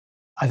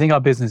I think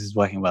our business is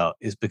working well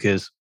is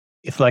because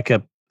it's like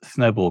a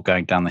snowball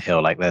going down the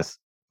hill. Like there's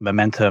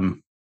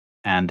momentum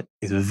and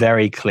it's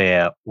very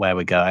clear where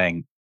we're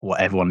going, what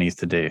everyone needs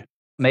to do.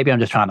 Maybe I'm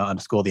just trying to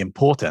underscore the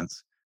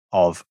importance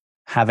of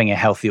having a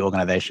healthy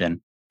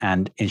organization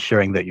and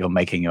ensuring that you're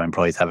making your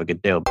employees have a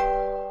good deal.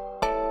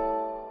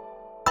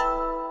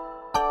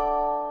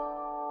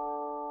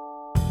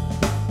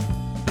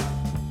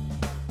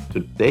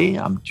 Today,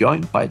 I'm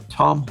joined by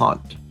Tom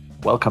Hunt.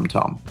 Welcome,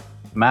 Tom.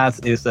 Mads,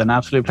 it's an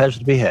absolute pleasure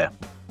to be here.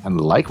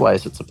 And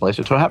likewise, it's a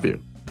pleasure to have you.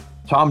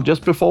 Tom,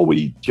 just before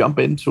we jump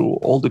into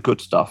all the good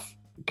stuff,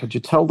 could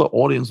you tell the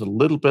audience a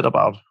little bit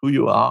about who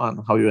you are and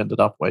how you ended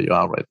up where you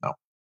are right now?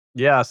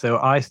 Yeah, so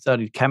I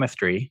studied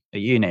chemistry at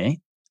uni,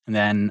 and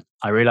then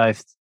I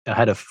realized I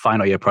had a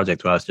final year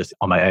project where I was just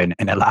on my own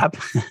in a lab.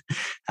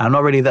 I'm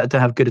not really don't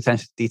have good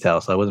attention to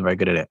detail, so I wasn't very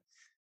good at it.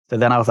 So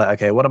then I was like,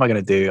 okay, what am I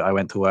going to do? I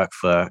went to work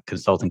for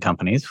consulting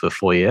companies for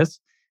 4 years,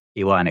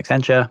 EY and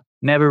Accenture.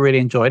 Never really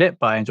enjoyed it,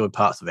 but I enjoyed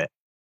parts of it.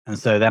 And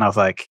so then I was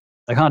like,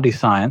 I can't do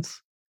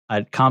science.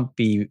 I can't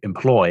be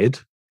employed.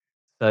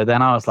 So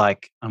then I was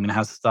like, I'm going to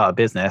have to start a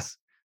business.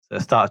 So at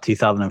the start of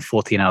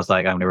 2014, I was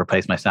like, I'm going to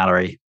replace my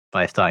salary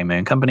by starting my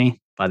own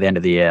company. By the end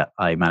of the year,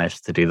 I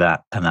managed to do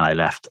that. And then I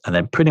left. And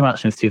then pretty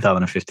much since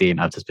 2015,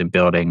 I've just been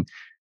building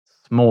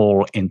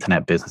small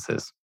internet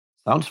businesses.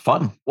 Sounds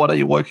fun. What are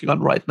you working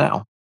on right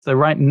now? So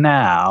right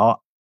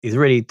now is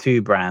really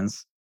two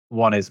brands.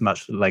 One is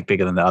much like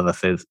bigger than the other.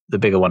 So the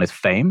bigger one is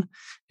Fame.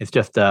 It's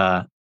just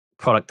a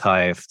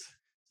productized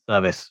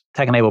service,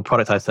 tech-enabled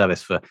productized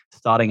service for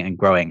starting and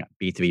growing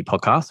B2B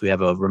podcasts. We have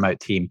a remote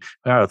team.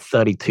 We are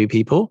 32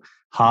 people,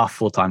 half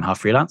full-time, half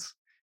freelance.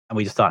 And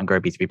we just start and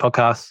grow B2B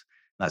podcasts.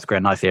 That's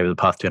grown nicely over the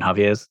past 2.5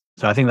 years.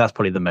 So I think that's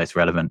probably the most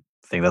relevant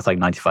thing. That's like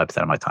 95%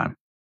 of my time.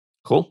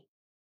 Cool.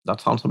 That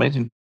sounds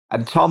amazing.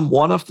 And Tom,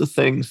 one of the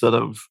things that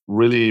have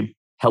really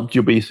helped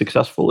you be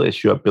successful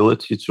is your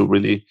ability to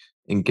really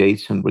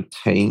engage and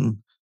retain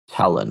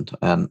talent,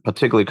 and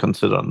particularly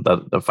considering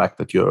the fact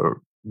that you're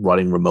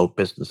running remote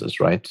businesses,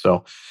 right? So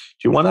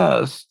do you want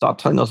to start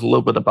telling us a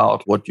little bit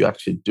about what you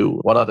actually do?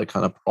 What are the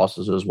kind of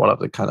processes? What are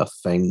the kind of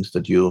things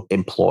that you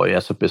employ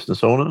as a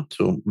business owner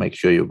to make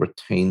sure you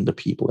retain the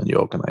people in your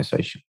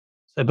organization?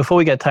 So before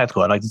we get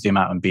tactical, I'd like to zoom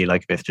out and be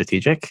like a bit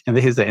strategic. And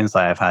this is the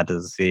insight I've had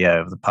as a CEO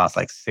over the past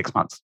 6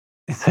 months.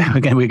 So we're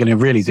going to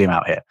really zoom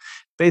out here.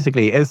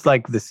 Basically, it's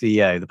like the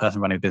CEO, the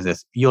person running the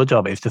business. Your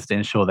job is just to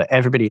ensure that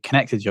everybody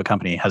connected to your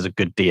company has a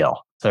good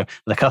deal. So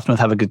the customers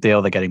have a good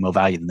deal, they're getting more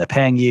value than they're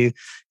paying you.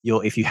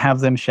 If you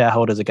have them,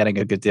 shareholders are getting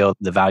a good deal,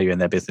 the value in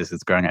their business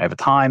is growing over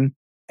time.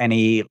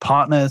 Any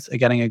partners are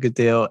getting a good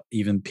deal,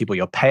 even people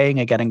you're paying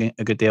are getting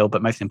a good deal,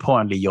 but most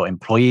importantly, your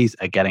employees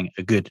are getting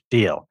a good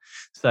deal.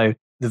 So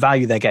the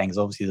value they're getting is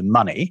obviously the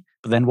money,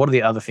 but then what are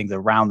the other things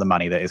around the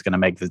money that is going to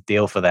make the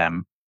deal for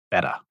them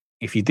better?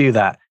 If you do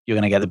that, you're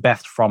going to get the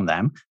best from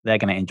them. They're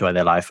going to enjoy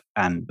their life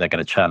and they're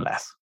going to churn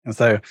less. And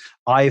so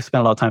I've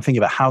spent a lot of time thinking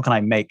about how can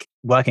I make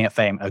working at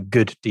Fame a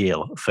good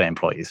deal for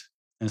employees.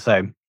 And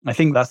so I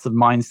think that's the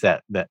mindset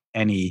that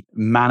any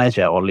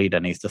manager or leader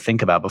needs to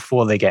think about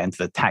before they get into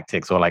the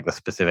tactics or like the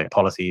specific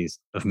policies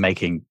of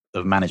managing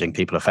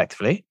people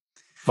effectively.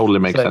 Totally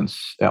makes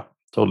sense. Yeah,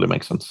 totally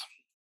makes sense.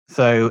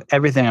 So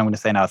everything I'm going to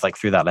say now is like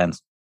through that lens.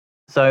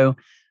 So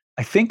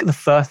I think the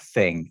first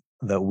thing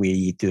that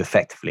we do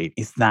effectively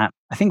is that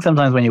I think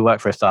sometimes when you work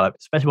for a startup,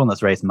 especially one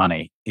that's raised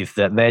money, is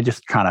that they're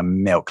just trying to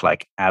milk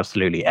like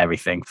absolutely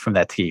everything from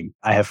their team.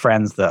 I have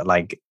friends that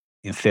like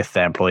insist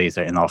their employees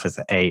are in the office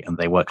at 8 and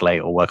they work late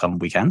or work on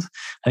weekends.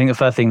 I think the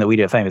first thing that we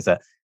do at Fame is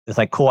that there's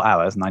like core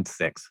hours, 9 to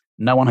 6.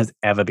 No one has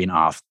ever been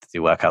asked to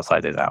do work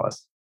outside those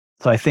hours.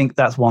 So I think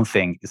that's one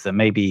thing, is that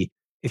maybe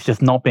it's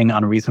just not being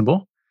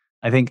unreasonable.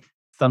 I think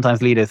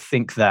sometimes leaders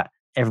think that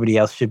everybody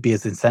else should be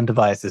as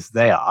incentivized as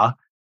they are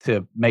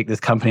to make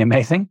this company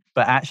amazing.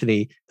 But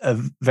actually, a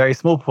very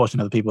small portion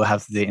of the people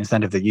have the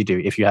incentive that you do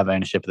if you have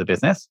ownership of the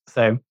business.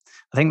 So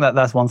I think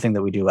that's one thing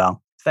that we do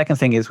well. Second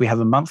thing is we have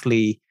a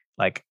monthly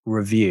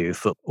review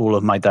for all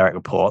of my direct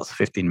reports,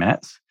 15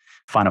 minutes,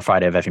 final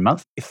Friday of every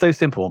month. It's so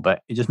simple,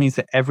 but it just means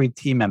that every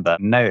team member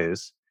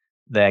knows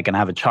they're going to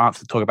have a chance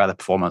to talk about their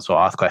performance or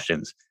ask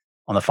questions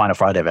on the final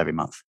Friday of every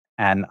month.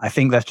 And I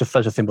think that's just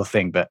such a simple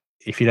thing. But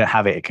if you don't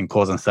have it, it can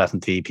cause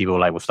uncertainty. People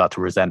will start to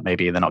resent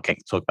maybe they're not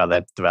getting to talk about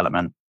their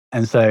development.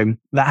 And so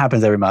that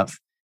happens every month.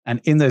 And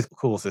in those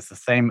calls, it's the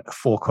same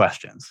 4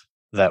 questions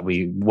that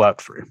we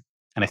work through.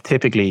 And it's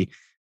typically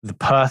the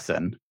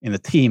person in the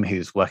team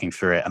who's working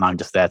through it. And I'm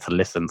just there to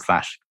listen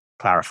 /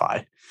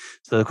 clarify.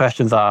 So the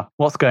questions are,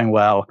 what's going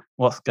well?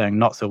 What's going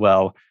not so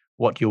well?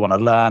 What do you want to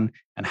learn?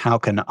 And how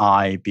can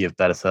I be of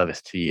better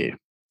service to you?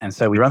 And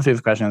so we run through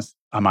the questions.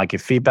 I might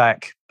give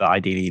feedback, but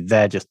ideally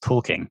they're just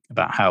talking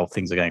about how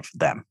things are going for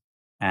them.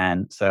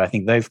 And so I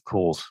think those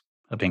calls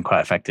have been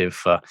quite effective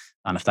for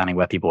understanding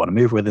where people want to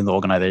move within the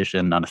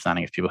organization,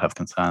 understanding if people have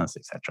concerns,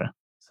 etc.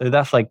 So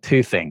that's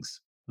 2 things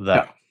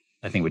that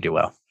I think we do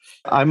well.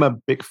 I'm a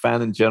big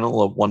fan in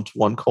general of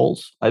one-to-one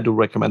calls. I do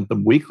recommend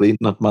them weekly,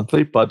 not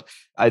monthly, but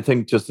I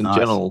think just in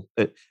general,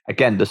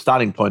 again, the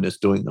starting point is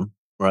doing them,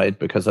 right?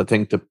 Because I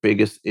think the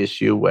biggest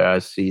issue where I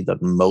see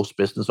that most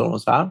business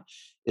owners have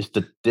is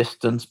the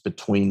distance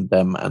between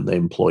them and the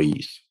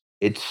employees.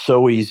 It's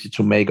so easy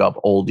to make up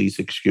all these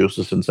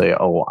excuses and say,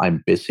 oh,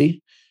 I'm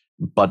busy.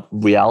 But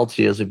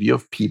reality is, if you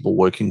have people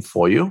working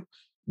for you,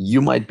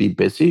 you might be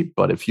busy,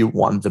 but if you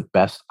want the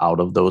best out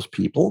of those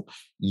people,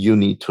 you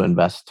need to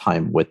invest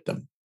time with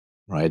them,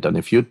 right? And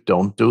if you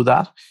don't do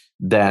that,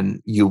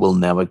 then you will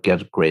never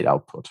get great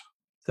output.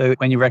 So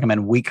when you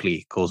recommend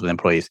weekly calls with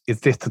employees,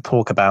 is this to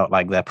talk about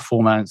like their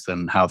performance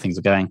and how things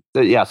are going?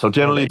 Yeah. So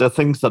generally the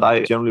things that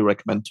I generally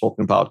recommend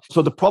talking about.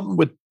 So the problem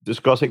with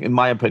discussing, in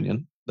my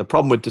opinion, the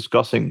problem with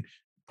discussing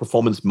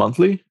performance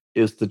monthly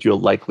is that you're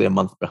likely a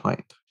month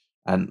behind.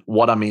 And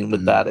what I mean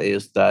with that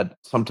is that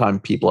sometimes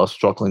people are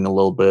struggling a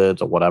little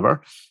bit or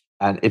whatever.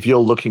 And if you're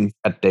looking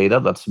at data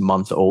that's a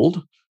month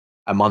old,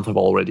 a month have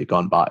already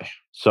gone by.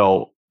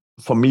 So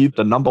for me,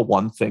 the number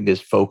one thing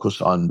is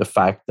focus on the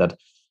fact that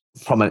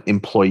from an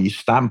employee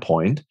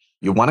standpoint,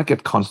 you want to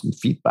get constant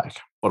feedback.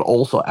 But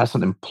also as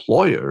an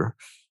employer,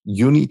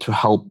 you need to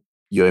help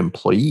your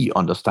employee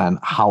understand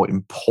how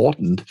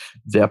important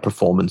their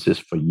performance is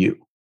for you.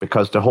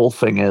 Because the whole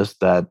thing is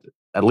that,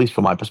 at least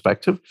from my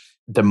perspective,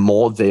 the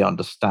more they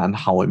understand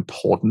how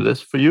important it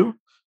is for you,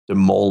 the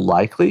more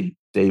likely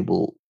they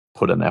will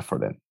put an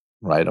effort in,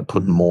 right? Or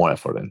put more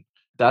effort in.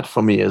 That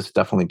for me is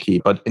definitely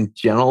key. But in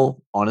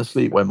general,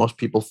 honestly, where most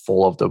people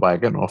fall off the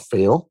wagon or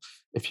fail,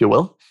 if you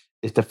will,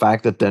 is the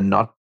fact that they're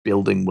not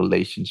building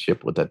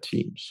relationship with their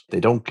teams.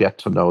 They don't get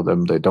to know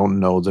them. They don't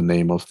know the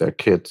name of their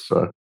kids.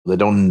 Or they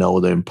don't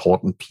know the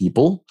important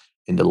people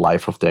in the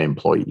life of their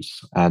employees.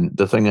 And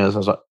the thing is,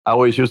 as I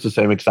always use the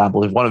same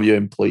example, if one of your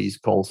employees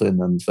calls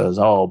in and says,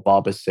 oh,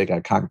 Bob is sick, I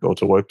can't go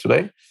to work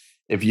today.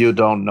 If you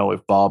don't know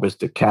if Bob is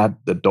the cat,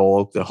 the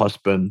dog, the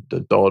husband, the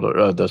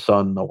daughter, the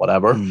son, or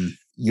whatever,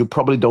 you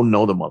probably don't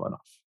know them well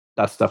enough.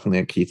 That's definitely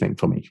a key thing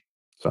for me.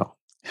 So,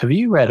 have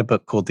you read a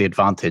book called The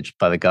Advantage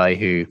by the guy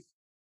who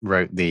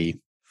wrote the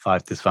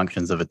 5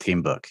 Dysfunctions of a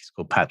Team book? He's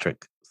called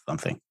Patrick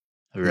something.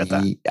 Have you read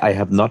that? I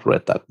have not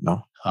read that,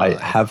 no. I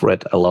have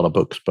read a lot of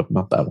books, but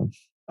not that one.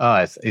 Oh,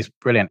 it's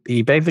brilliant.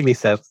 He basically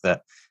says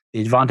that the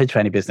advantage for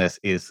any business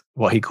is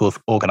what he calls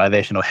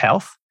organizational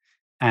health.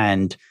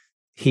 And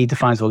he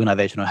defines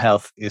organizational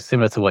health is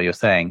similar to what you're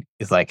saying,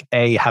 is like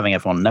having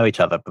everyone know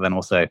each other, but then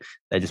also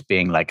there just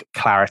being like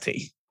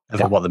clarity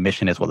over what the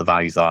mission is, what the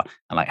values are,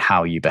 and like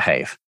how you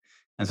behave.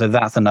 And so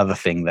that's another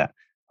thing that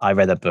I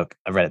read that book.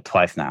 I read it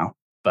twice now,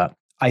 but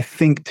I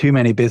think too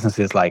many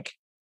businesses, like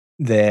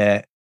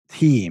their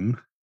team,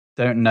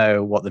 don't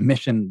know what the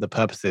mission, the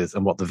purpose is,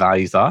 and what the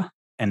values are.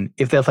 And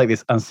if there's like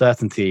this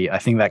uncertainty, I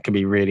think that can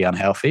be really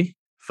unhealthy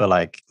for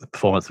like the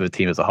performance of a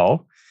team as a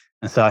whole.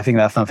 And so I think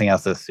that's something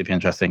else that's super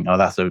interesting. Oh,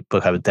 that's a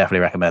book I would definitely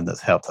recommend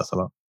that's helped us a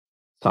lot.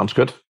 Sounds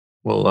good.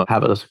 We'll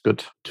have it as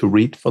good to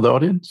read for the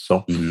audience.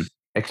 So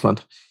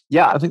excellent.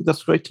 Yeah, I think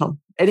that's great, Tom.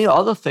 Any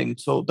other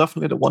things? So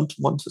definitely the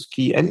one-to-ones is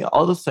key. Any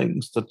other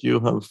things that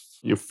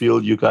you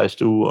feel you guys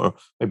do, or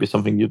maybe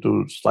something you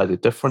do slightly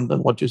different than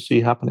what you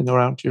see happening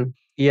around you?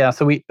 Yeah,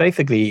 so we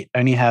basically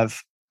only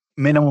have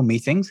minimal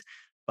meetings,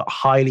 but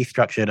highly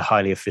structured,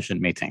 highly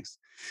efficient meetings.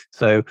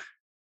 So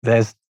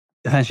there's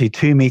essentially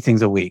 2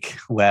 meetings a week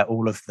where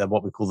all of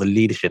what we call the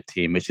leadership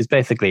team, which is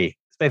basically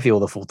all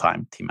the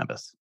full-time team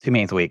members, 2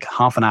 meetings a week,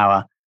 half an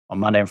hour on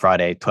Monday and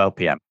Friday, 12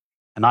 p.m.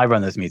 And I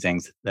run those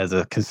meetings. There's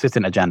a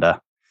consistent agenda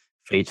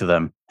for each of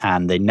them,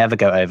 and they never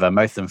go over.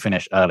 Most of them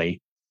finish early.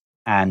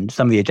 And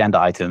some of the agenda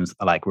items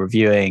are like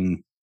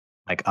reviewing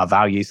like our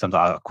values.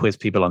 Sometimes I'll quiz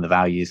people on the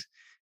values.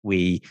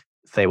 We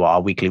say what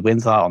our weekly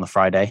wins are on the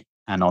Friday,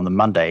 and on the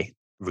Monday,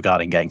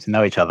 regarding getting to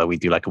know each other, we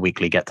do like a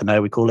weekly get to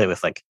know, we call it,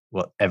 with like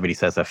what everybody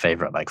says their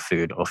favorite like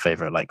food or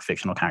favorite like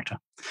fictional character.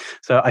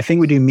 So I think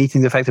we do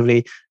meetings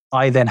effectively.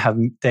 I then have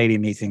daily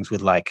meetings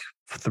with like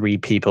 3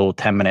 people,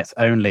 10 minutes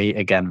only,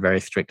 again, very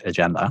strict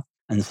agenda.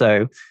 And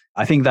so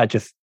I think that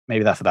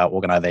maybe that's about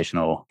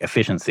organizational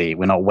efficiency.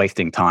 We're not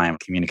wasting time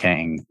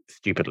communicating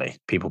stupidly.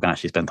 People can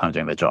actually spend time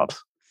doing their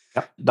jobs.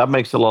 Yeah, that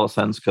makes a lot of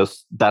sense,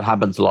 because that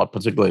happens a lot,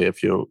 particularly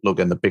if you look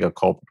in the bigger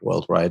corporate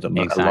world, right? And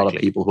exactly. A lot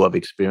of people who have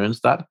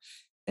experienced that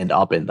end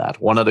up in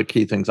that. One of the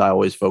key things I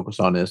always focus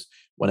on is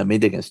when a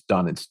meeting is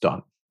done, it's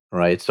done,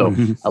 right? So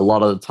a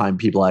lot of the time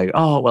people are like,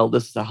 oh, well,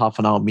 this is a half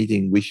an hour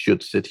meeting. We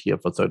should sit here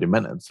for 30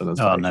 minutes. And it's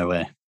no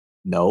way.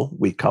 No,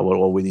 we covered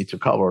what we need to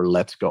cover.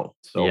 Let's go.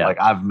 So like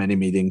I have many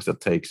meetings that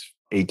takes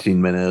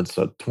 18 minutes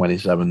or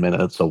 27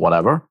 minutes or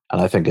whatever.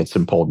 And I think it's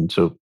important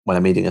to, when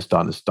a meeting is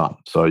done, it's done.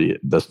 So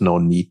there's no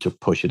need to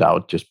push it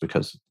out just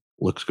because it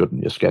looks good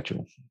in your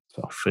schedule.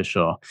 So for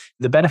sure.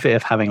 The benefit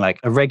of having like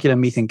a regular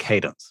meeting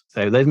cadence.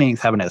 So those meetings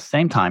happen at the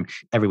same time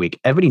every week.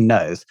 Everybody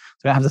knows. So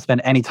we don't have to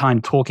spend any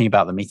time talking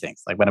about the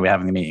meetings, like when are we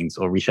having the meetings,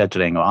 or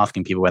rescheduling, or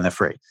asking people when they're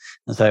free.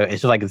 And so it's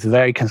just like it's a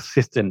very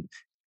consistent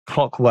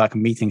clockwork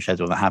meeting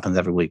schedule that happens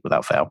every week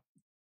without fail.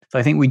 So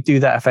I think we do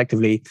that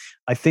effectively.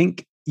 I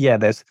think,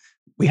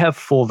 we have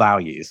 4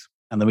 values,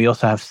 and then we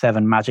also have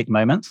 7 magic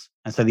moments.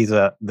 And so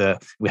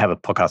we have a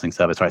podcasting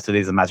service, right? So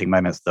these are magic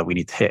moments that we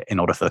need to hit in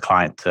order for the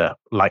client to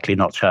likely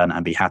not churn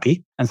and be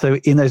happy. And so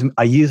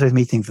I use those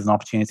meetings as an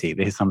opportunity.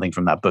 This is something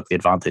from that book, The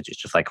Advantage.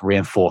 It's just like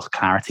reinforce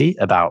clarity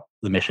about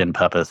the mission,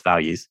 purpose,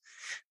 values.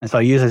 And so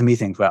I use those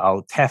meetings where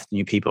I'll test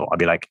new people. I'll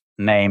be like,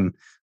 name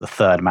the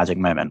third magic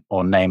moment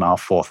or name our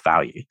fourth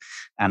value.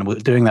 And we're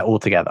doing that all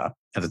together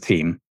as a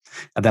team.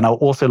 And then I'll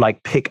also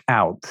like pick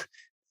out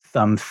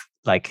some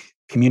like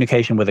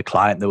communication with a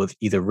client that was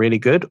either really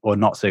good or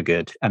not so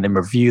good, and then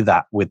review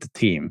that with the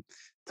team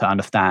to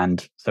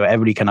understand, so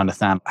everybody can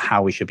understand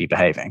how we should be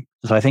behaving.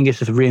 So I think it's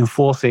just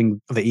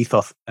reinforcing the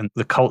ethos and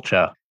the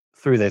culture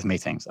through those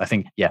meetings. I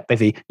think,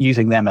 basically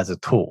using them as a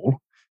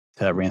tool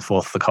to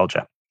reinforce the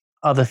culture.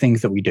 Other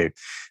things that we do.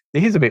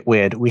 This is a bit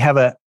weird. We have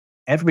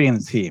everybody in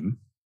the team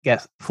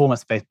gets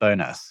performance-based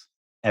bonus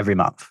every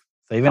month.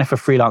 So even if a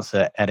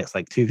freelancer edits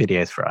like 2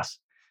 videos for us,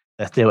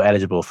 they're still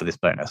eligible for this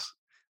bonus.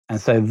 And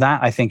so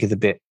that I think is a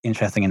bit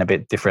interesting and a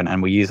bit different.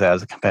 And we use that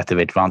as a competitive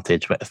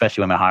advantage,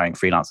 especially when we're hiring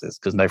freelancers,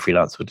 because no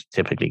freelancer would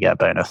typically get a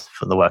bonus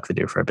for the work they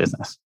do for a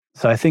business.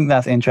 So I think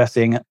that's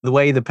interesting. The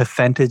way the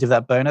percentage of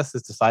that bonus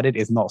is decided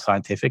is not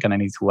scientific, and I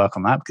need to work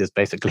on that because it's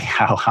basically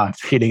how I'm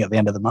feeling at the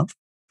end of the month,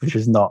 which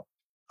is not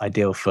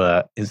ideal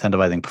for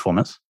incentivizing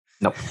performance.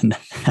 Nope.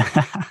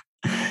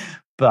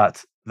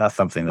 But that's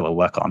something that we'll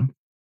work on.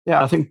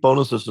 Yeah, I think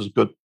bonuses is a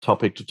good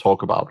topic to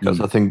talk about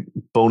because I think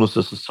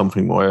bonuses is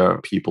something where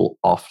people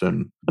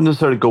often not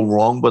necessarily go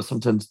wrong, but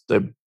sometimes they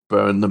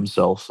burn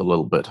themselves a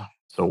little bit.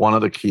 So one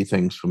of the key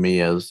things for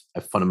me is I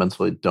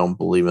fundamentally don't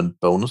believe in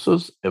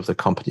bonuses if the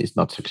company is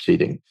not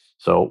succeeding.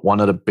 So one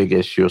of the big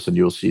issues, and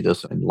you'll see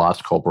this in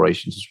large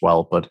corporations as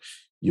well, but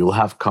you'll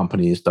have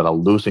companies that are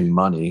losing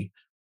money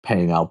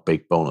paying out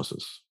big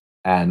bonuses.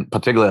 And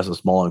particularly as a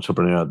small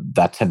entrepreneur,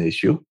 that's an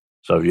issue.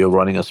 So if you're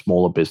running a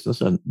smaller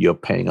business and you're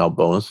paying out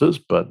bonuses,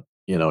 but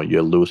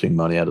you're losing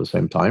money at the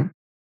same time,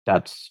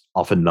 that's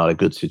often not a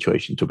good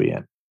situation to be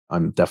in.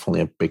 I'm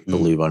definitely a big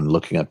believer in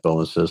looking at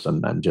bonuses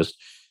and just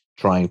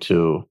trying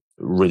to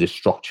really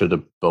structure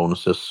the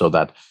bonuses so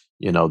that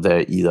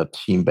they're either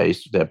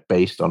team-based, they're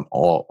based on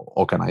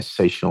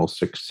organizational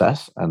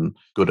success and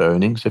good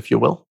earnings, if you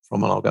will,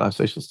 from an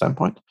organizational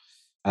standpoint.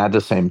 And at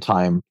the same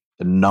time,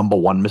 the number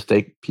one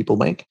mistake people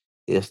make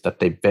is that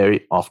they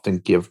very often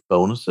give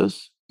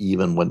bonuses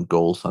even when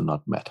goals are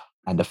not met.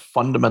 And the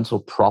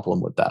fundamental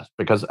problem with that,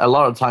 because a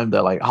lot of time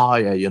they're like, oh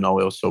yeah, it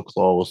was so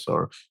close,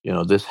 or,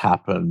 this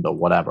happened or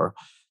whatever.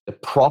 The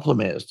problem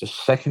is the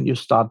second you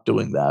start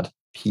doing that,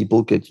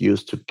 people get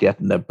used to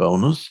getting their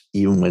bonus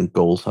even when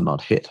goals are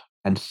not hit.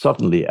 And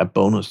suddenly a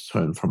bonus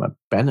turns from a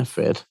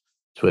benefit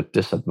to a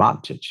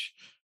disadvantage.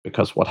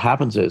 Because what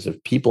happens is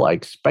if people are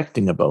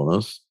expecting a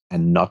bonus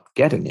and not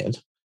getting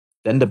it,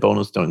 then the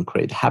bonus don't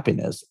create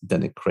happiness,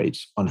 then it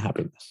creates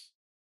unhappiness.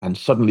 And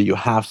suddenly you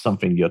have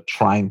something you're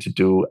trying to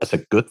do as a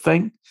good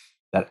thing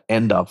that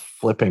end up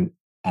flipping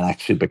and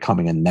actually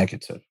becoming a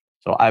negative.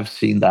 So I've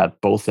seen that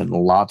both in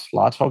large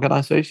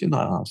organizations, and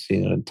I've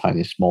seen it in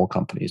tiny, small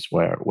companies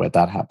where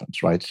that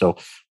happens, right? So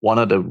one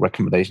of the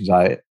recommendations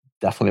I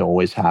definitely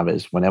always have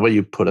is whenever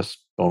you put a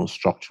bonus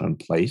structure in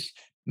place,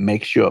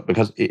 make sure,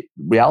 because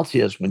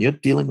reality is when you're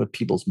dealing with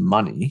people's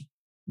money,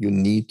 you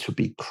need to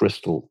be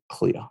crystal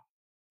clear.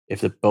 If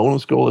the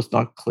bonus goal is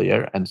not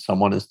clear and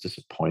someone is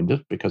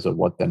disappointed because of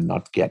what they're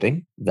not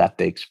getting that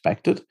they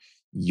expected,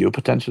 you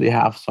potentially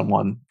have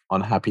someone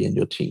unhappy in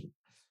your team.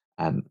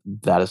 And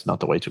that is not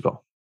the way to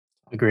go.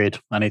 Agreed.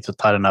 I need to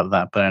tighten up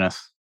that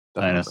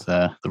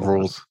the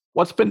rules.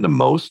 What's been the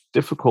most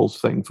difficult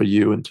thing for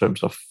you in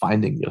terms of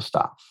finding your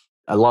staff?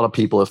 A lot of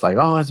people is like,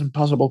 oh, it's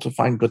impossible to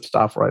find good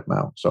staff right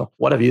now. So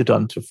what have you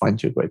done to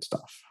find your great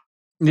staff?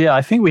 Yeah,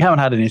 I think we haven't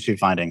had an issue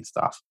finding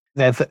staff.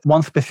 There's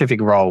one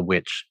specific role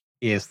which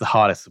is the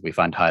hardest that we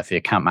find to hire, the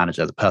account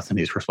manager, the person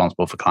who's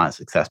responsible for client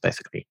success,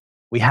 basically.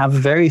 We have a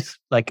very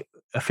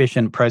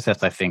efficient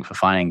process, I think, for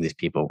finding these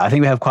people. I think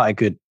we have quite a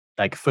good,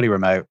 fully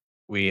remote.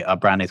 Our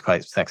brand is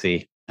quite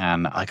sexy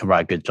and I can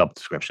write a good job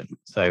description.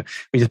 So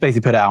we just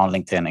basically put it out on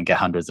LinkedIn and get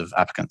hundreds of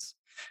applicants.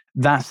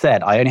 That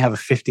said, I only have a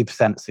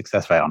 50%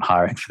 success rate on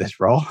hiring for this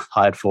role.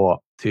 Hired 4,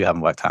 2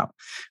 haven't worked out.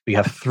 We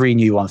have 3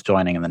 new ones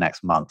joining in the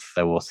next month.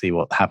 So we'll see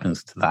what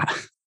happens to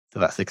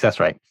that success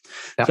rate.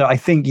 Yep. So I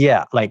think,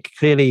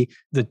 clearly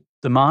the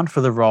demand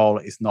for the role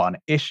is not an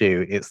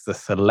issue. It's the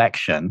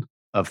selection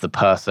of the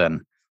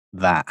person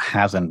that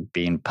hasn't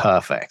been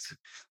perfect.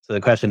 So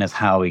the question is,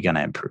 how are we going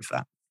to improve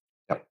that?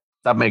 Yep.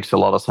 That makes a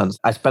lot of sense.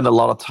 I spend a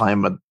lot of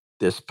time at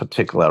this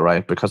particular,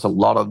 right? Because a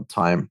lot of the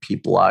time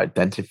people are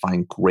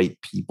identifying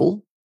great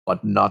people,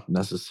 but not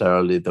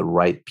necessarily the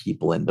right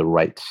people in the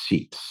right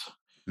seats.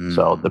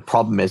 So the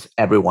problem is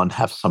everyone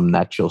has some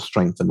natural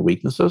strengths and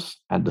weaknesses.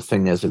 And the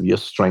thing is, if your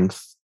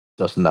strength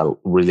doesn't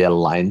really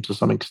align to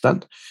some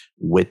extent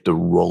with the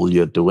role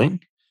you're doing,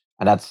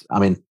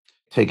 and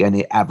take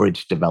any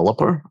average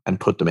developer and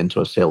put them into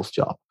a sales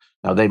job.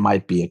 Now, they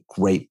might be a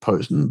great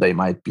person. They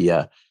might be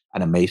an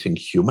amazing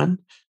human,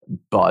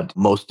 but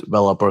most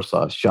developers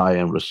are shy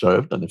and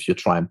reserved. And if you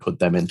try and put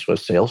them into a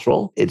sales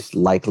role, it's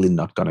likely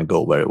not going to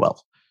go very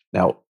well.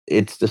 Now,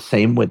 it's the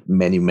same with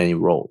many, many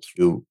roles.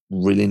 You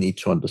really need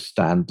to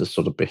understand the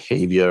sort of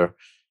behavior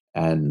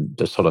and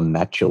the sort of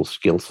natural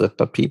skill set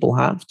that people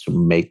have to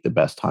make the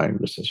best hiring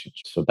decisions.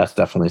 So that's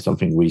definitely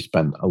something we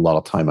spend a lot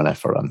of time and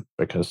effort on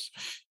because,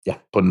 yeah,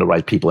 putting the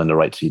right people in the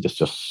right seat is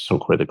just so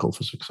critical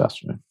for success.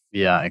 Right?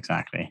 Yeah,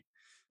 exactly.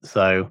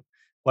 So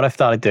what I've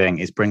started doing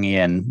is bringing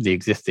in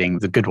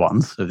the good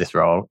ones of this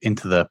role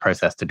into the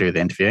process to do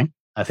the interview.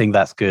 I think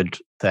that's good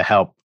to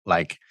help,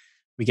 like,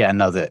 we get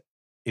another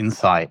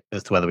insight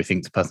as to whether we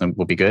think this person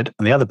will be good.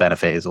 And the other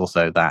benefit is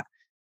also that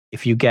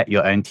if you get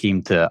your own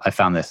team I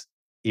found this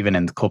even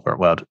in the corporate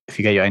world, if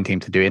you get your own team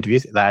to do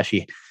interviews, that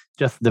actually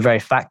just the very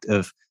fact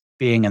of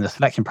being in the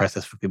selection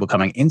process for people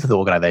coming into the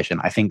organization,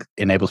 I think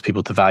enables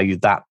people to value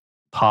that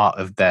part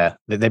of they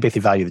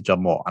basically value the job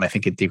more. And I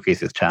think it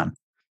decreases churn.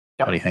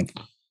 Yeah. What do you think?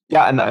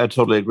 Yeah, and I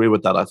totally agree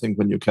with that. I think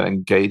when you can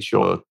engage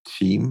your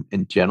team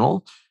in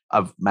general,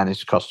 I've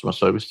managed a customer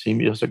service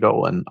team years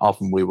ago, and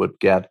often we would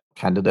get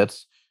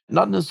candidates,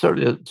 not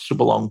necessarily a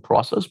super long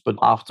process, but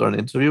after an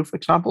interview, for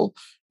example,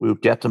 we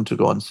would get them to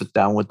go and sit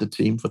down with the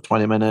team for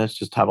 20 minutes,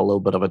 just have a little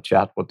bit of a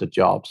chat what the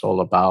job's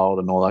all about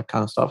and all that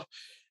kind of stuff.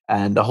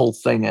 And the whole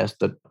thing is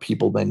that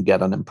people then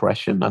get an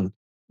impression. And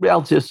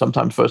reality is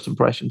sometimes first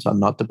impressions are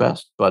not the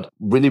best, but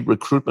really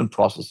recruitment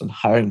process and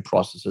hiring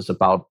process is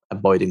about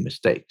avoiding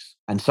mistakes.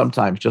 And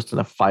sometimes just in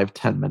a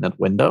 5-10 minute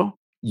window,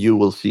 you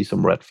will see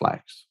some red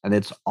flags. And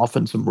it's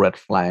often some red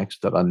flags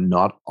that are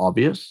not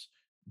obvious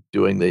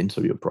during the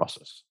interview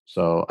process.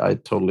 So I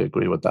totally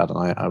agree with that. And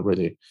I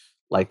really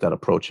like that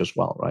approach as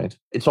well, right?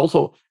 It's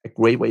also a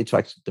great way to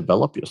actually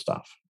develop your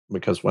staff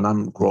because when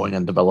I'm growing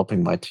and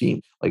developing my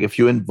team, like if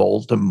you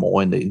involve them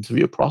more in the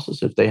interview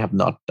process, if they have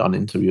not done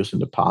interviews in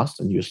the past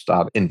and you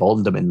start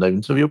involving them in the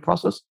interview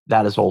process,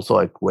 that is also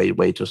a great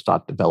way to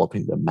start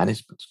developing their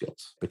management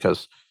skills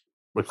because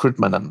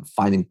recruitment and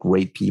finding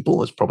great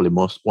people is probably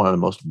one of the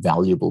most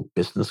valuable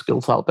business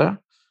skills out there.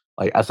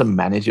 Like as a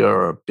manager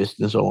or a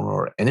business owner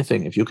or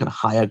anything, if you can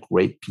hire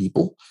great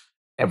people,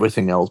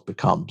 everything else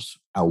becomes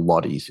a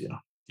lot easier.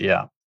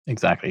 Yeah,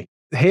 exactly.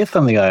 Here's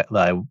something that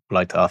I would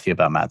like to ask you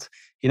about, Matt.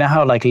 You know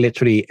how like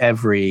literally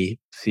every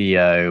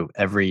CEO,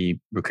 every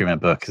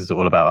recruitment book is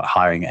all about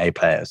hiring A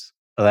players.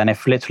 But then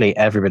if literally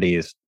everybody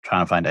is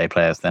trying to find A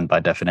players, then by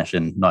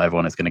definition, not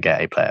everyone is going to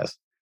get A players.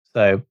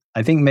 So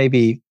I think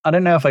maybe, I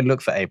don't know if I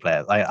look for A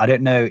players. I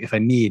don't know if I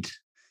need,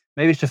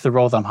 maybe it's just the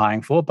roles I'm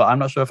hiring for, but I'm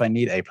not sure if I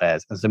need A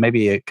players. And so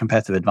maybe a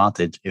competitive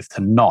advantage is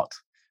to not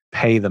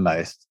pay the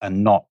most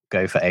and not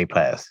go for A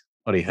players.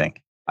 What do you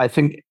think? I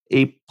think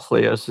A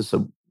players is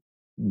a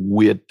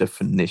weird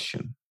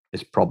definition,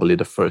 is probably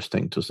the first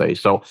thing to say.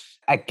 So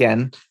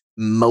again,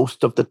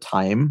 most of the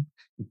time,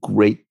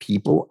 great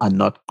people are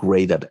not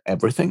great at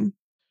everything.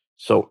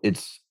 So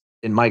it's,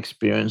 in my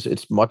experience,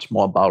 it's much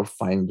more about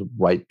finding the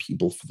right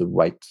people for the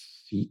right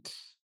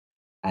seats.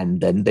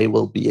 And then they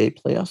will be A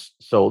players.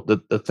 So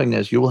the thing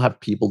is, you will have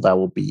people that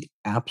will be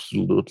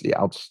absolutely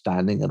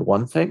outstanding at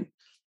one thing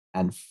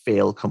and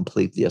fail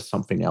completely as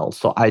something else.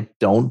 So I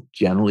don't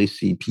generally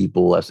see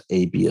people as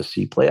A, B, or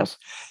C players.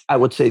 I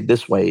would say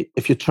this way,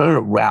 if you turn it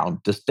around,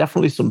 there's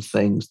definitely some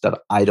things that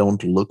I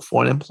don't look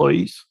for in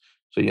employees.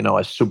 So,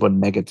 a super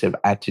negative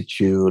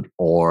attitude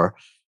or,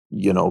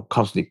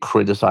 constantly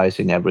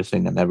criticizing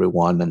everything and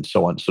everyone and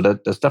so on. So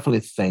there's definitely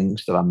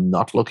things that I'm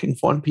not looking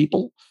for in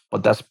people,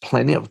 but there's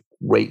plenty of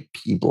great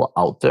people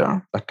out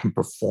there that can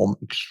perform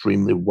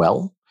extremely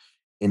well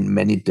in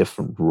many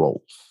different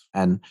roles.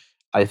 And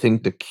I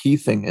think the key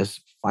thing is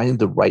finding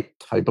the right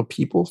type of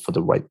people for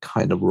the right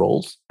kind of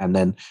roles. And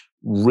then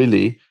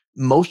really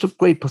most of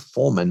great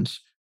performance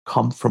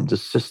come from the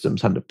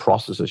systems and the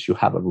processes you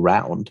have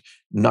around,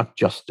 not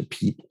just the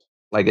people.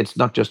 Like it's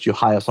not just you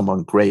hire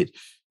someone great,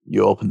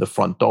 you open the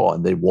front door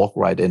and they walk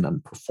right in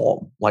and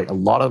perform. Like a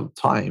lot of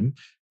the time,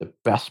 the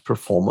best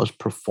performers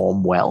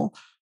perform well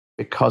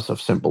because of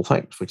simple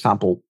things. For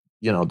example,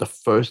 the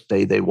first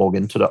day they walk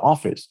into the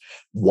office,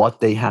 what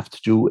they have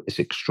to do is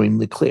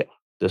extremely clear.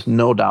 There's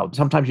no doubt.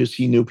 Sometimes you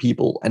see new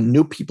people, and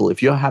new people,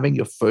 if you're having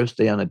your first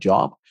day on a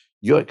job,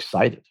 you're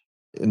excited.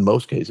 In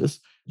most cases,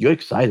 you're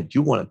excited.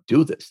 You want to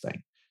do this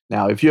thing.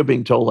 Now, if you're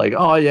being told like,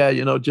 oh yeah,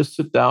 just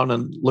sit down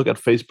and look at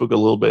Facebook a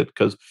little bit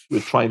because we're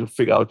trying to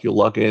figure out your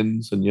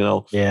logins and,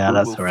 Yeah,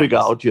 that's we'll horrendous. figure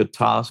out your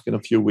task in a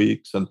few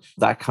weeks and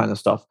that kind of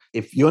stuff.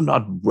 If you're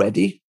not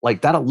ready,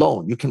 like that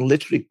alone, you can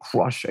literally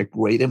crush a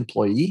great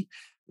employee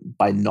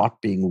by not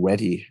being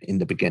ready in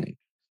the beginning.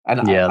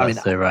 And Yeah, I mean,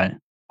 that's so right.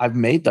 I've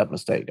made that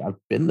mistake. I've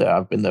been there.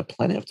 I've been there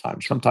plenty of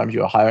times. Sometimes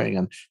you're hiring,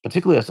 and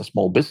particularly as a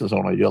small business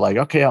owner, you're like,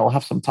 okay, I'll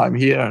have some time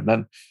here, and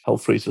then hell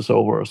freezes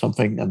over or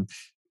something, and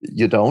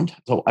you don't.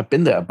 So I've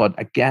been there. But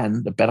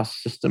again, the better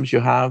systems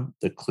you have,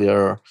 the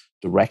clearer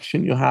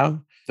direction you have,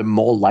 the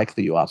more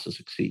likely you are to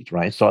succeed,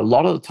 right? So a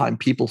lot of the time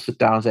people sit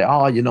down and say,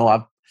 oh,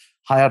 I've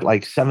hired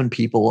like 7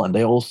 people and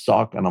they all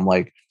suck. And I'm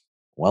like,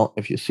 well,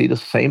 if you see the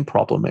same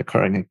problem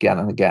occurring again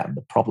and again,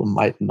 the problem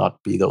might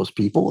not be those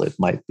people. It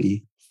might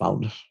be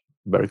found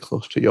very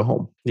close to your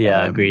home.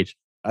 Yeah, agreed.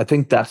 I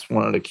think that's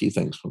one of the key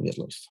things for me, at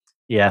least.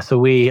 Yeah,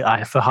 so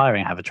for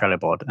hiring, I have a Trello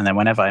board, and then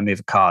whenever I move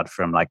a card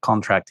from like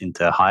contract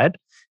into hired,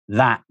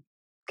 that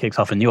kicks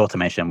off a new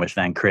automation, which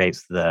then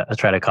creates a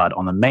Trello card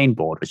on the main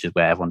board, which is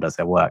where everyone does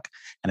their work,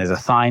 and is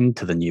assigned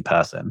to the new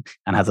person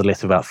and has a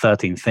list of about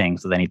 13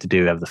 things that they need to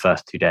do over the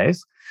first 2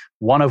 days.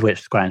 One of which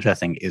is quite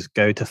interesting is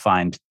go to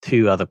find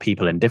two other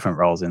people in different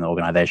roles in the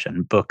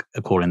organization, book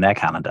a call in their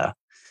calendar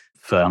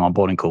for an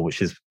onboarding call,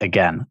 which is,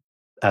 again,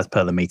 as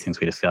per the meetings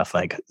we discussed,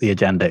 like the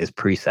agenda is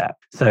preset.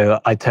 So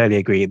I totally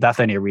agree.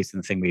 That's only a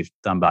recent thing we've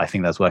done, but I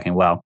think that's working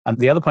well. And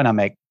the other point I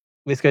make,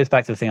 this goes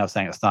back to the thing I was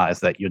saying at the start, is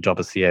that your job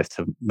as CEO is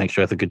to make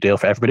sure it's a good deal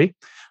for everybody.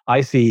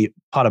 I see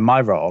part of my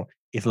role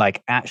is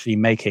like actually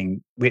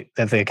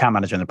there's the account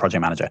manager and the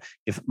project manager.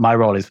 If my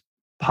role is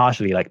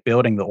partially like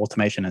building the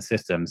automation and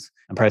systems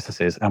and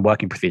processes and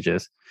working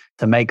procedures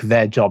to make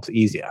their jobs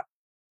easier,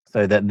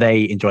 so that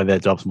they enjoy their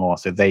jobs more,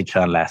 so they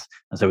churn less,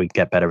 and so we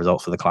get better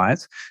results for the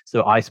clients.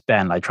 So I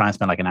try and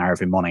spend like an hour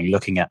every morning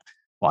looking at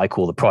what I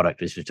call the product,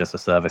 which is just a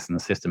service and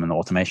the system and the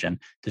automation,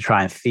 to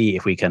try and see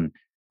if we can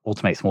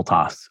automate small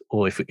tasks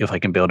or if I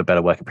can build a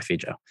better working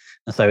procedure.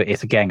 And so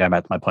it's, again, going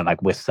back to my point,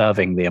 like we're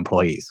serving the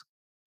employees.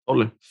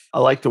 Totally. I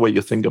like the way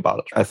you think about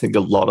it. I think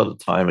a lot of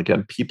the time,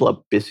 again, people are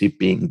busy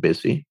being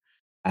busy,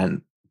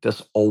 and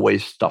there's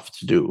always stuff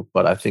to do.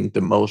 But I think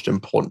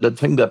the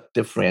thing that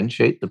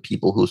differentiates the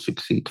people who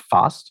succeed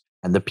fast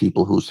and the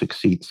people who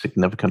succeed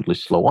significantly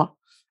slower.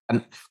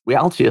 And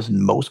reality is,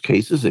 in most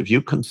cases, if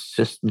you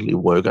consistently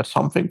work at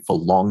something for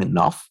long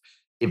enough,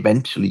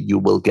 eventually you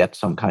will get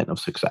some kind of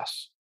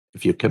success.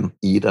 If you can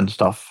eat and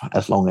stuff,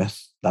 as long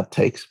as that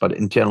takes. But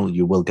in general,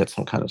 you will get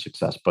some kind of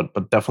success. But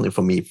definitely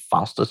for me,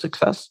 faster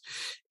success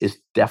is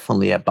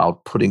definitely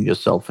about putting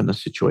yourself in a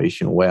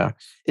situation where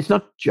it's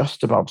not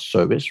just about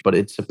service, but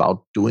it's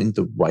about doing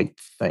the right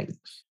things.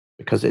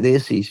 Because it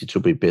is easy to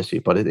be busy,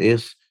 but it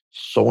is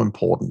so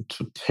important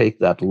to take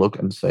that look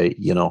and say,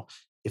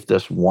 if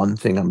there's one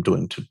thing I'm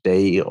doing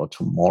today or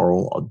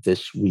tomorrow or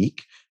this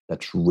week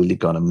that's really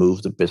going to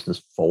move the business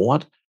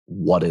forward,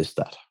 what is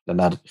that? And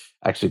that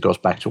actually goes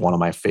back to one of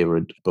my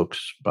favorite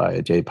books by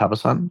Jay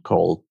Papasan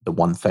called The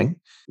One Thing,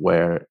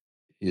 where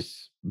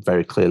he's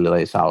very clearly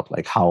lays out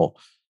like how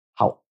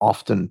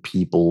often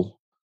people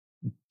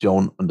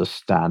don't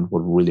understand what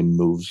really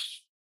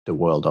moves the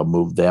world or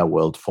move their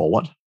world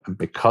forward. And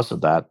because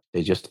of that,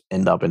 they just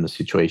end up in a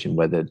situation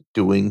where they're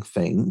doing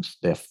things,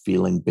 they're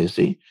feeling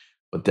busy,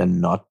 but they're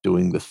not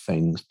doing the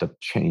things that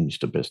change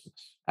the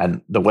business.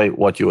 And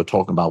what you were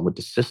talking about with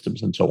the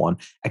systems and so on,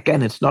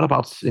 again, it's not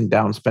about sitting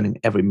down, spending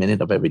every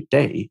minute of every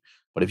day.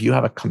 But if you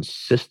have a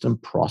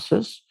consistent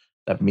process,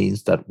 that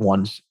means that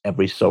once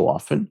every so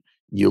often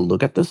you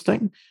look at this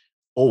thing,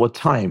 over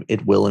time,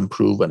 it will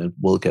improve and it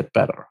will get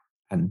better.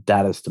 And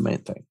that is the main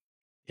thing.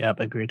 Yeah,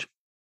 agreed.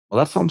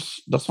 Well, that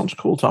sounds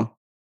cool, Tom.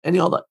 Any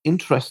other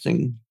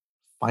interesting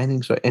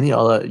findings or any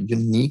other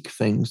unique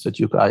things that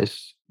you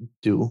guys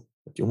do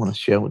that you want to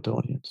share with the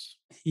audience?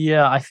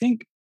 Yeah, I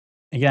think,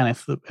 again,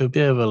 it's a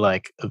bit of a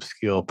like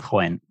obscure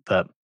point,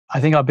 but I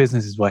think our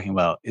business is working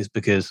well is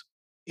because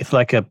it's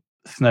like a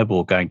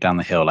snowball going down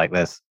the hill. Like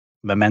there's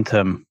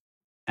momentum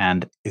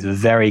and it's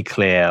very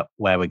clear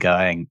where we're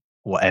going,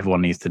 what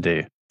everyone needs to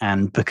do.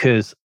 And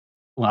because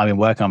I've been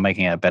working on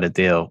making it a better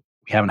deal,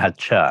 we haven't had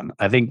churn.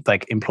 I think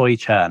like employee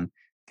churn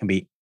can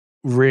be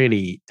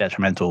really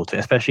detrimental to,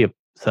 especially a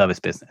service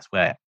business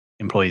where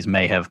employees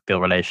may have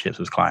built relationships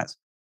with clients.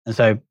 And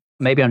so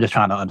maybe I'm just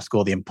trying to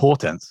underscore the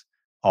importance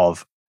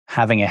of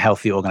having a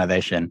healthy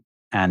organization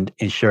and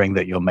ensuring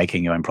that you're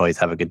making your employees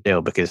have a good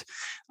deal, because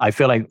I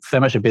feel like so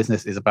much of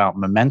business is about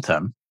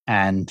momentum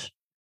and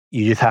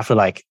you just have to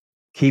like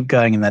keep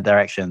going in that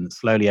direction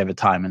slowly over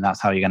time. And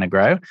that's how you're going to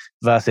grow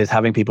versus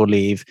having people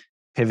leave,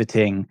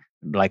 pivoting,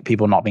 like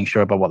people not being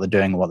sure about what they're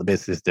doing or what the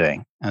business is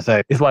doing. And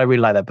so this is why I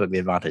really like that book, The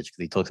Advantage,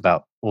 because he talks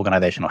about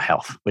organizational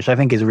health, which I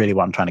think is really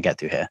what I'm trying to get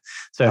to here.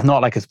 So it's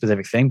not like a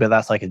specific thing, but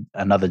that's like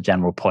another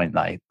general point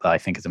that I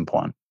think is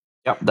important.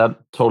 Yeah, that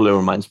totally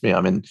reminds me.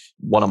 I mean,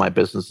 one of my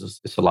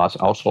businesses is a large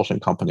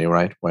outsourcing company,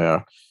 right?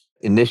 Where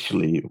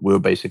initially we were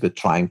basically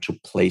trying to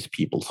place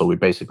people. So we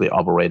basically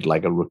operate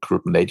like a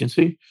recruitment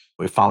agency.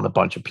 We found a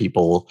bunch of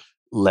people,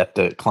 let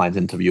the clients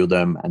interview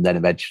them, and then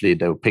eventually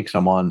they would pick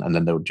someone and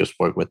then they would just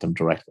work with them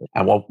directly.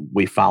 And what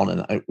we found,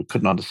 and we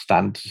couldn't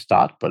understand to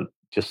start, but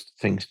just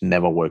things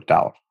never worked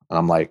out. And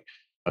I'm like,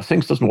 if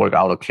things doesn't work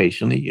out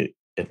occasionally,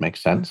 it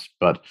makes sense.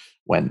 But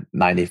when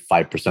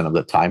 95% of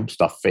the time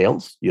stuff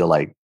fails, you're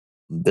like,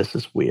 this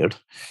is weird.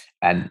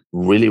 And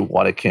really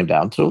what it came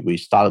down to, we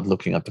started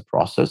looking at the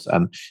process,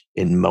 and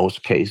in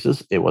most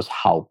cases, it was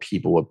how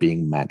people were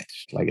being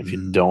managed. Like if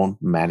you don't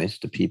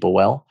manage the people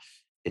well,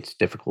 it's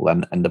difficult.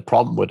 And the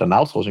problem with an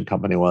outsourcing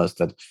company was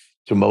that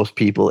to most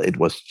people, it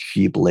was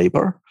cheap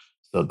labor.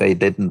 So they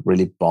didn't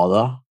really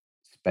bother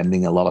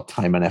spending a lot of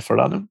time and effort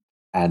on it.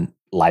 And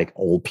like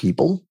all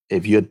people,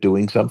 if you're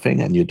doing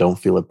something and you don't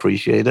feel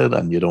appreciated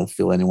and you don't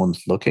feel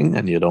anyone's looking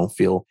and you don't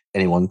feel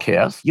anyone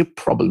cares, you're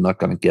probably not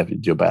going to give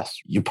it your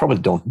best. You probably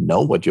don't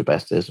know what your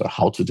best is or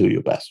how to do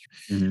your best.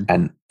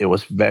 And it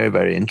was very,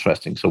 very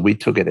interesting. So we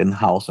took it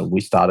in-house and we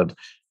started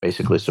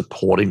basically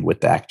supporting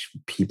with the actual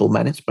people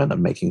management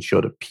and making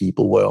sure that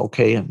people were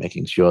okay and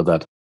making sure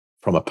that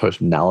from a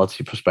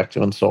personality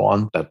perspective and so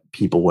on, that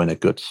people were in a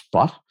good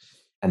spot.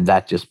 And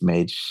that just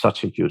made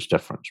such a huge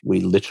difference.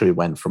 We literally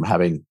went from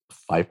having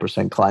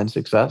 5% client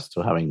success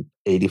to having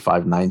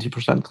 85,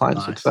 90%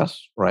 client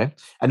success, right?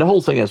 And the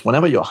whole thing is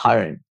whenever you're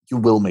hiring, you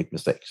will make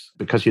mistakes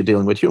because you're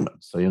dealing with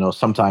humans. So,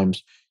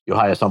 sometimes you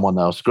hire someone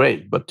else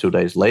great, but 2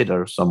 days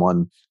later,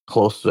 someone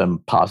close to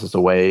them passes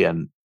away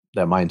and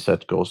their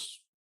mindset goes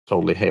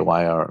totally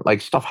haywire. Like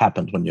stuff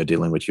happens when you're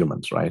dealing with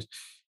humans, right?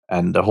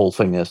 And the whole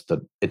thing is that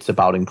it's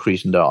about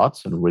increasing the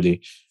odds and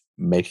really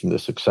making the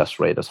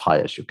success rate as high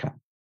as you can.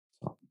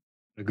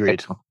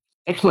 Agreed.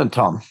 Excellent,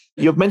 Tom.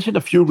 You've mentioned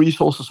a few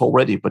resources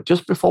already, but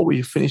just before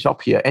we finish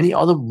up here, any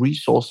other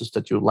resources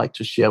that you'd like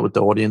to share with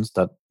the audience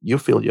that you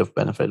feel you've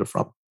benefited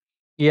from?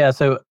 Yeah,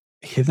 so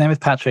his name is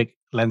Patrick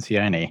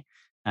Lencioni,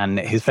 and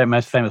his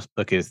most famous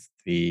book is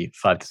The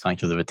 5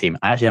 Dysfunctions of a Team.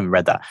 I actually haven't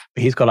read that,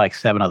 but he's got like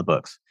 7 other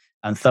books,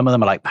 and some of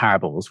them are like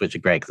parables, which are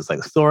great because it's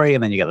like the story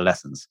and then you get the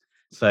lessons.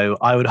 So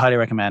I would highly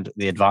recommend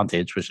The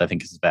Advantage, which I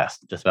think is his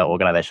best, just about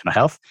organizational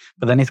health.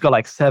 But then he's got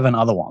like 7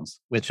 other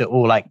ones, which are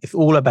all like, it's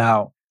all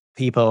about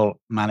people,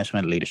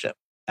 management, leadership.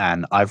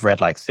 And I've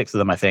read like 6 of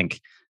them, I think.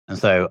 And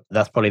so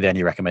that's probably the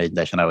only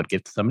recommendation I would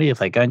give to somebody.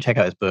 It's like, go and check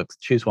out his books,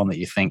 choose one that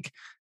you think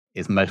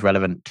is most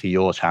relevant to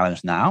your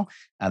challenge now.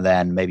 And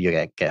then maybe you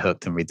get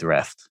hooked and read the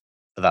rest.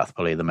 But that's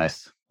probably the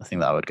thing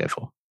that I would go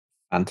for.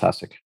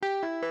 Fantastic.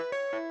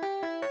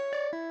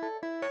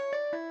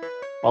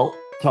 Well,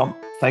 Tom,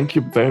 thank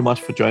you very much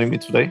for joining me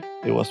today.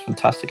 It was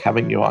fantastic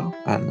having you on,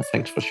 and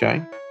thanks for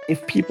sharing.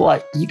 If people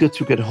are eager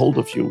to get hold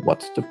of you,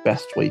 what's the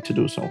best way to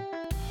do so?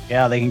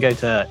 Yeah, they can go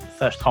to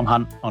search Tom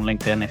Hunt on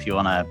LinkedIn if you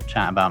want to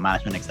chat about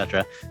management,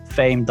 etc.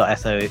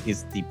 Fame.so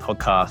is the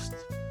podcast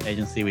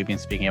agency we've been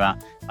speaking about.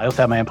 I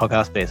also have my own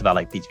podcast, but it's about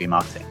like B2B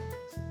marketing.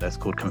 So it's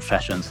called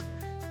Confessions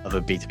of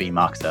a B2B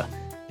Marketer,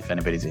 if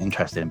anybody's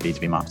interested in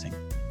B2B marketing.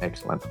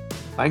 Excellent.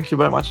 Thank you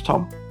very much,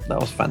 Tom. That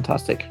was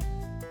fantastic.